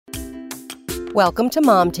Welcome to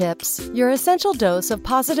Mom Tips, your essential dose of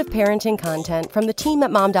positive parenting content from the team at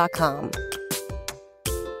mom.com.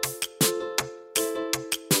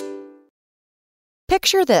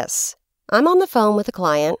 Picture this. I'm on the phone with a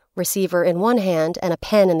client, receiver in one hand and a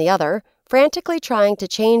pen in the other, frantically trying to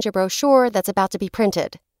change a brochure that's about to be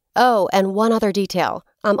printed. Oh, and one other detail.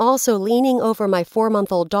 I'm also leaning over my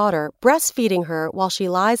 4-month-old daughter, breastfeeding her while she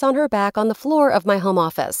lies on her back on the floor of my home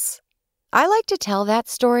office. I like to tell that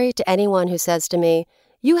story to anyone who says to me,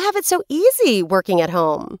 "You have it so easy working at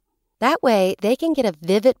home." That way, they can get a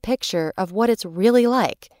vivid picture of what it's really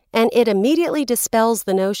like, and it immediately dispels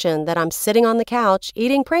the notion that I'm sitting on the couch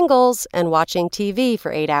eating Pringles and watching TV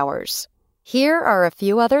for 8 hours. Here are a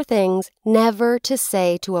few other things never to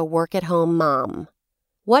say to a work-at-home mom.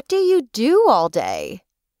 What do you do all day?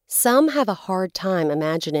 Some have a hard time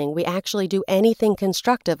imagining we actually do anything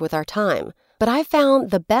constructive with our time. But I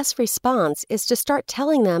found the best response is to start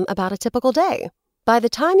telling them about a typical day. By the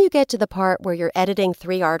time you get to the part where you're editing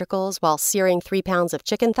 3 articles while searing 3 pounds of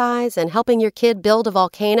chicken thighs and helping your kid build a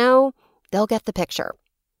volcano, they'll get the picture.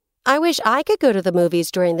 I wish I could go to the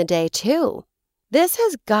movies during the day, too. This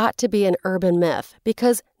has got to be an urban myth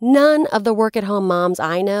because none of the work-at-home moms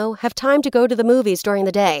I know have time to go to the movies during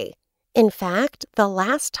the day. In fact, the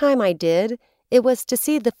last time I did, it was to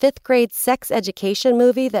see the 5th grade sex education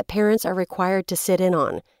movie that parents are required to sit in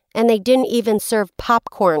on, and they didn't even serve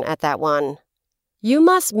popcorn at that one. You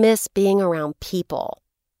must miss being around people.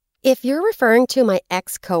 If you're referring to my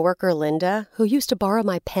ex-coworker Linda, who used to borrow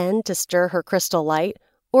my pen to stir her crystal light,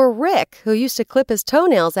 or Rick, who used to clip his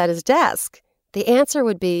toenails at his desk, the answer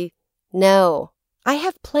would be no. I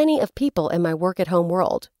have plenty of people in my work-at-home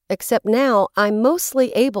world, except now I'm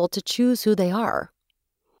mostly able to choose who they are.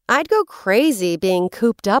 I'd go crazy being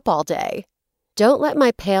cooped up all day. Don't let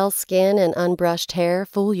my pale skin and unbrushed hair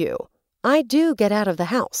fool you. I do get out of the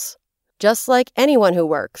house. Just like anyone who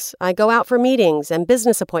works, I go out for meetings and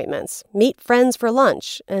business appointments, meet friends for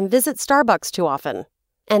lunch, and visit Starbucks too often.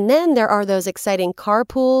 And then there are those exciting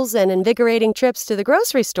carpools and invigorating trips to the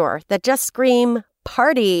grocery store that just scream,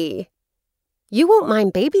 party. You won't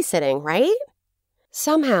mind babysitting, right?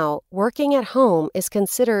 Somehow, working at home is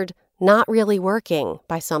considered not really working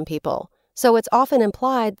by some people, so it's often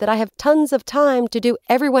implied that I have tons of time to do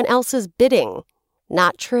everyone else's bidding.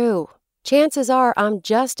 Not true. Chances are I'm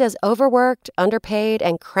just as overworked, underpaid,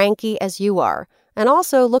 and cranky as you are, and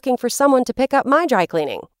also looking for someone to pick up my dry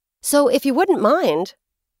cleaning. So if you wouldn't mind,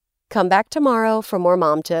 come back tomorrow for more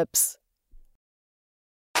mom tips.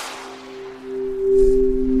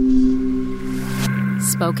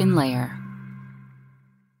 Spoken Layer.